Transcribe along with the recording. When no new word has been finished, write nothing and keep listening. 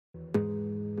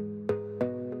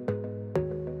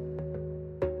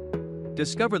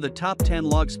Discover the top 10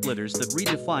 log splitters that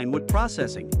redefine wood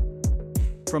processing.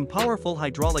 From powerful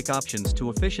hydraulic options to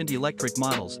efficient electric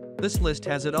models, this list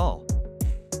has it all.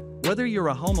 Whether you're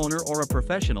a homeowner or a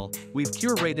professional, we've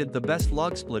curated the best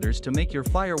log splitters to make your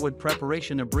firewood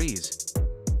preparation a breeze.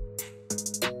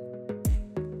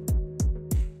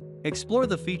 Explore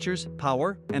the features,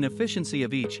 power, and efficiency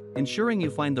of each, ensuring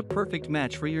you find the perfect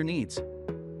match for your needs.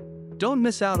 Don't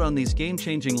miss out on these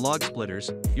game-changing log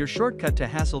splitters, your shortcut to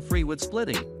hassle-free wood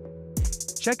splitting.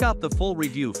 Check out the full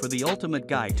review for the ultimate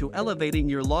guide to elevating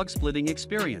your log splitting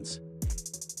experience.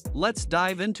 Let's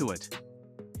dive into it.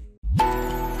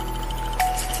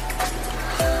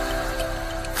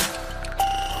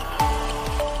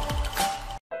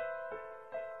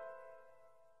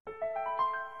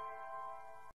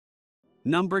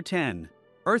 Number 10.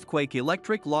 Earthquake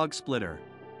Electric Log Splitter.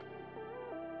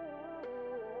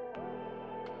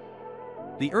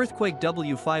 The Earthquake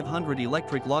W500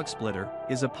 electric log splitter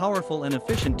is a powerful and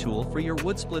efficient tool for your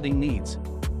wood splitting needs.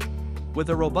 With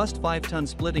a robust 5-ton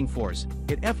splitting force,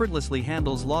 it effortlessly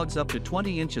handles logs up to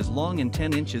 20 inches long and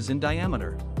 10 inches in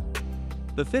diameter.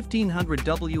 The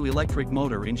 1500W electric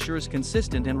motor ensures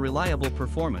consistent and reliable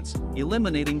performance,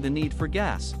 eliminating the need for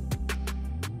gas.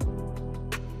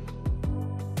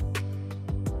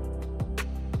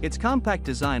 Its compact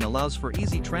design allows for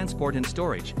easy transport and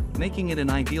storage, making it an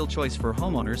ideal choice for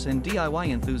homeowners and DIY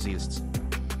enthusiasts.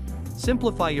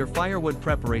 Simplify your firewood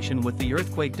preparation with the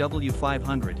Earthquake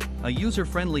W500, a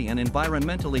user-friendly and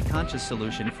environmentally conscious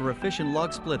solution for efficient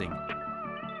log splitting.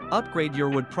 Upgrade your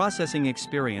wood processing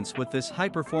experience with this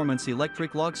high-performance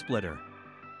electric log splitter.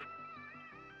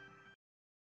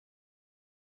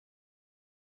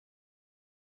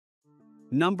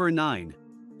 Number 9.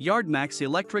 YARDMAX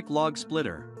Electric Log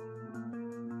Splitter.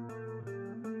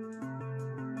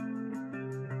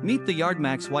 Meet the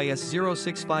YARDMAX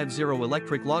YS0650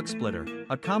 Electric Log Splitter,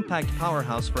 a compact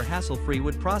powerhouse for hassle-free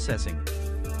wood processing.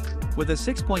 With a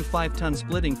 6.5-ton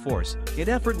splitting force, it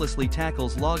effortlessly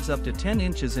tackles logs up to 10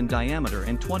 inches in diameter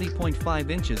and 20.5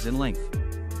 inches in length.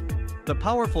 The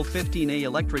powerful 15A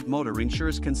electric motor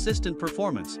ensures consistent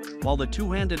performance, while the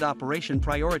two-handed operation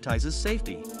prioritizes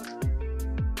safety.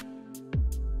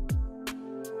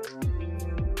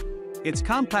 Its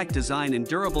compact design and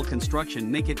durable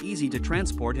construction make it easy to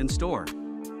transport and store.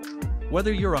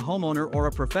 Whether you're a homeowner or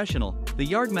a professional, the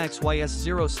YARDMAX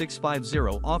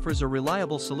YS0650 offers a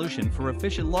reliable solution for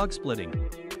efficient log splitting.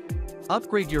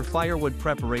 Upgrade your firewood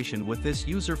preparation with this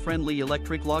user-friendly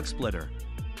electric log splitter.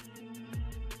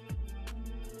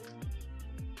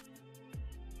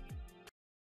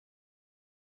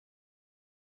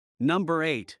 Number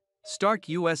 8. Stark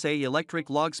USA Electric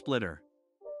Log Splitter.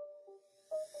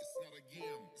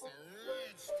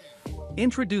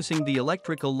 Introducing the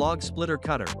Electrical Log Splitter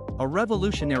Cutter, a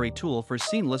revolutionary tool for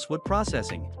seamless wood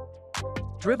processing.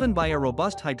 Driven by a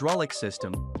robust hydraulic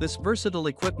system, this versatile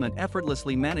equipment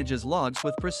effortlessly manages logs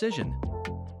with precision.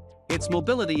 Its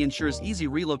mobility ensures easy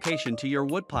relocation to your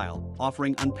woodpile,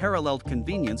 offering unparalleled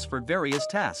convenience for various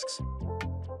tasks.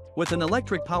 With an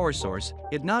electric power source,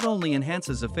 it not only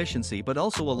enhances efficiency but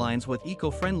also aligns with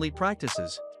eco-friendly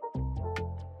practices.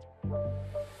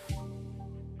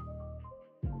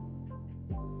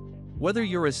 Whether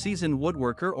you're a seasoned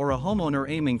woodworker or a homeowner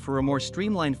aiming for a more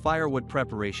streamlined firewood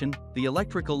preparation, the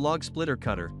Electrical Log Splitter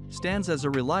Cutter stands as a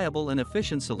reliable and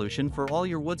efficient solution for all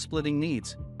your wood splitting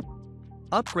needs.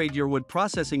 Upgrade your wood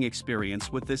processing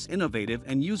experience with this innovative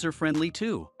and user-friendly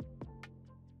tool.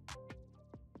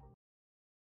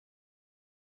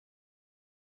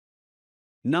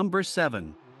 Number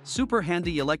 7.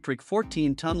 SuperHandy Electric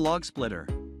 14-Ton Log Splitter.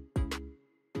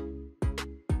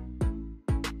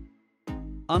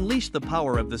 Unleash the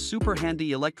power of the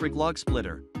SuperHandy Electric Log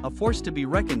Splitter, a force to be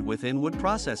reckoned with in wood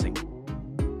processing.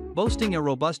 Boasting a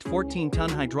robust 14-ton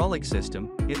hydraulic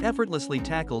system, it effortlessly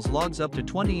tackles logs up to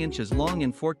 20 inches long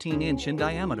and 14 inches in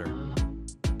diameter.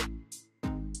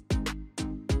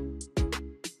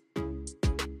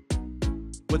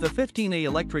 With a 15A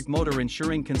electric motor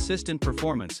ensuring consistent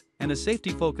performance and a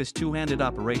safety-focused two-handed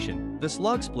operation, this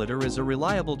log splitter is a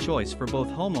reliable choice for both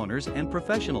homeowners and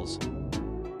professionals.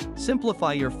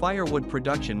 Simplify your firewood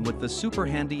production with the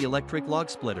SuperHandy Electric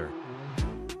Log Splitter.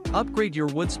 Upgrade your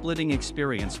wood splitting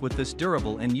experience with this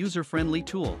durable and user-friendly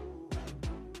tool.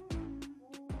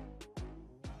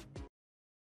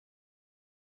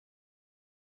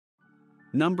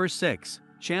 Number 6.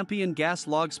 Champion Gas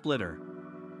Log Splitter.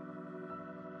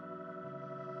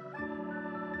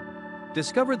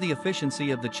 Discover the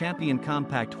efficiency of the Champion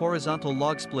Compact Horizontal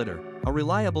Log Splitter, a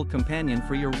reliable companion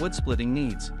for your wood splitting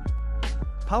needs.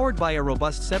 Powered by a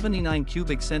robust 79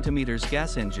 cubic centimeters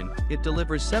gas engine, it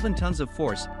delivers 7 tons of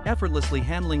force, effortlessly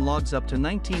handling logs up to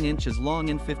 19 inches long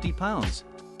and 50 pounds.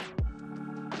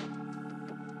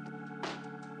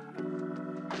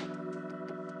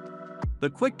 The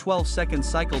quick 12-second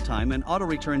cycle time and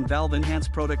auto-return valve enhance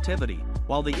productivity,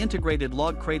 while the integrated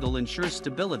log cradle ensures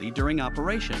stability during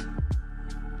operation.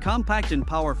 Compact and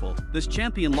powerful, this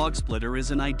champion log splitter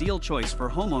is an ideal choice for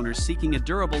homeowners seeking a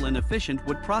durable and efficient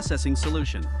wood processing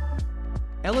solution.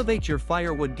 Elevate your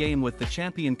firewood game with the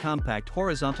champion compact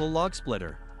horizontal log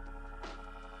splitter.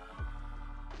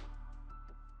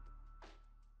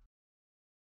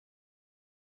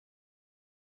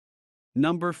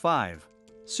 Number 5.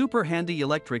 SuperHandy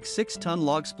Electric 6-ton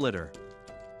Log Splitter.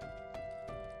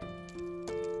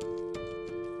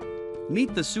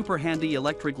 Meet the SuperHandy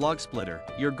Electric Log Splitter,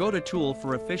 your go-to tool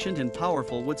for efficient and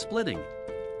powerful wood splitting.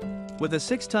 With a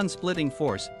 6-ton splitting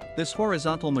force, this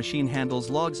horizontal machine handles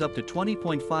logs up to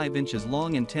 20.5 inches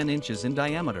long and 10 inches in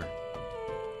diameter.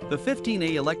 The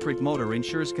 15A electric motor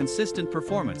ensures consistent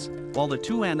performance, while the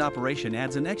two-hand operation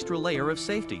adds an extra layer of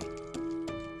safety.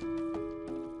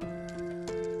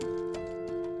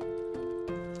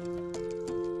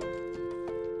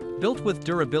 Built with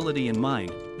durability in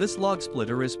mind, this log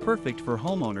splitter is perfect for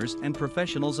homeowners and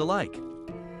professionals alike.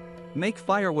 Make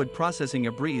firewood processing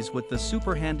a breeze with the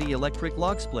SuperHandy Electric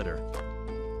Log Splitter.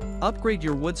 Upgrade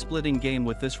your wood splitting game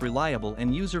with this reliable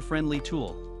and user-friendly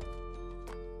tool.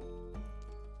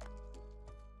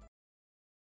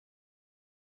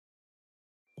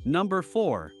 Number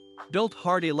 4. BILT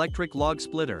Hard Electric Log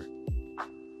Splitter.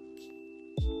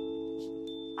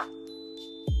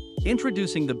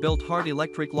 Introducing the BILT Hard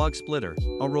Electric Log Splitter,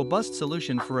 a robust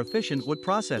solution for efficient wood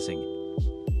processing.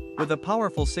 With a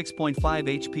powerful 6.5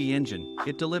 HP engine,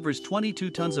 it delivers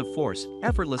 22 tons of force,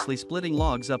 effortlessly splitting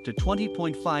logs up to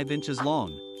 20.5 inches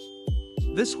long.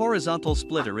 This horizontal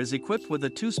splitter is equipped with a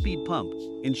 2-speed pump,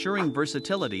 ensuring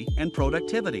versatility and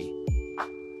productivity.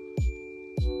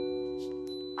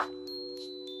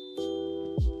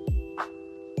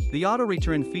 The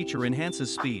auto-return feature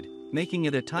enhances speed, making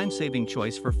it a time-saving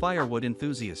choice for firewood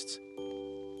enthusiasts.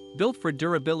 Built for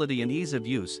durability and ease of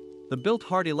use, the BILT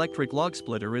Hard Electric Log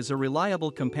Splitter is a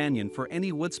reliable companion for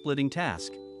any wood-splitting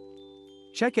task.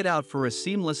 Check it out for a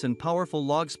seamless and powerful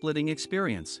log-splitting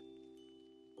experience.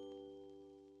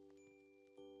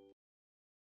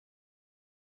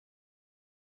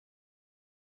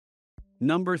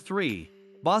 Number 3.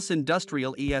 Boss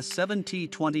Industrial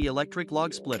ES7T20 Electric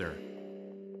Log Splitter.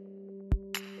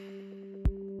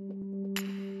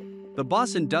 The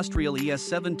Boss Industrial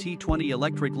ES7T20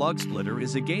 Electric Log Splitter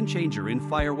is a game-changer in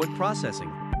firewood processing.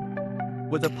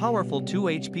 With a powerful 2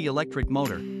 HP electric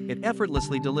motor, it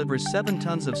effortlessly delivers 7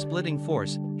 tons of splitting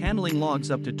force, handling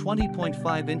logs up to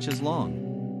 20.5 inches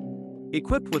long.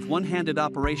 Equipped with one-handed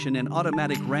operation and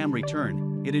automatic ram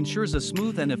return, it ensures a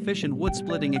smooth and efficient wood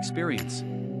splitting experience.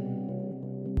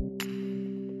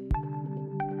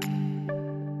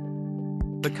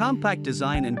 The compact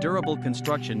design and durable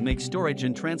construction make storage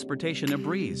and transportation a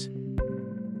breeze.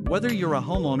 Whether you're a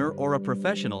homeowner or a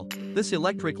professional, this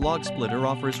electric log splitter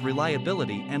offers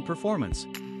reliability and performance.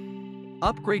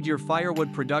 Upgrade your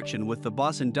firewood production with the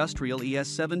Boss Industrial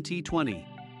ES7T20.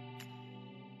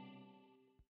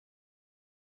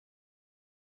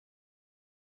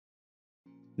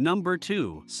 Number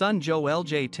 2. Sunjoe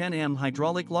LJ10M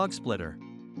Hydraulic Log Splitter.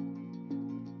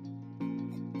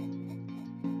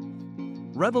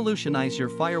 Revolutionize your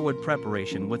firewood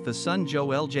preparation with the Sunjoe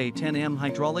LJ10M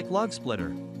Hydraulic Log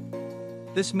Splitter.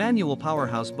 This manual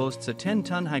powerhouse boasts a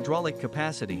 10-ton hydraulic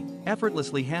capacity,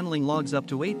 effortlessly handling logs up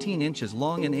to 18 inches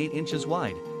long and 8 inches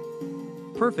wide.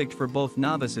 Perfect for both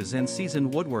novices and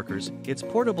seasoned woodworkers, its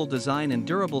portable design and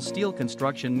durable steel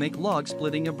construction make log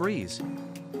splitting a breeze.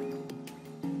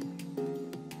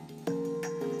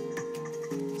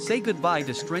 Say goodbye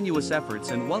to strenuous efforts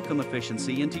and welcome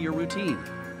efficiency into your routine.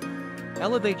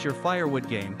 Elevate your firewood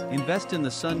game, invest in the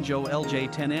Sunjoe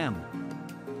LJ10M.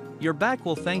 Your back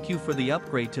will thank you for the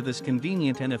upgrade to this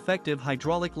convenient and effective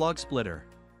hydraulic log splitter.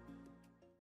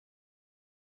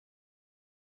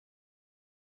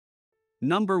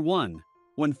 Number 1.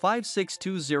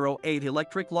 156208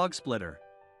 Electric Log Splitter.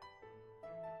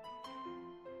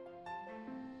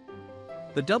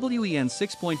 The WEN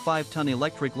 6.5-ton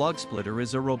electric log splitter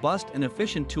is a robust and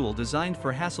efficient tool designed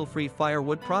for hassle-free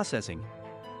firewood processing.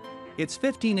 Its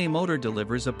 15A motor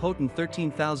delivers a potent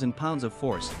 13,000 pounds of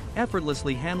force,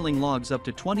 effortlessly handling logs up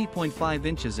to 20.5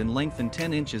 inches in length and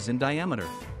 10 inches in diameter.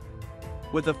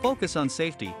 With a focus on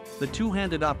safety, the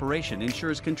two-handed operation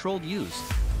ensures controlled use.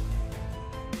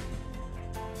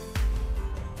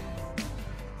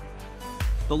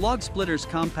 The log splitter's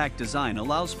compact design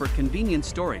allows for convenient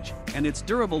storage, and its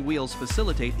durable wheels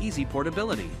facilitate easy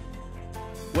portability.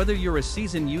 Whether you're a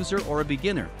seasoned user or a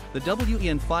beginner, the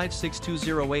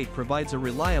WEN56208 provides a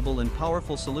reliable and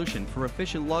powerful solution for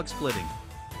efficient log splitting.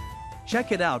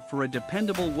 Check it out for a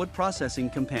dependable wood processing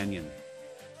companion.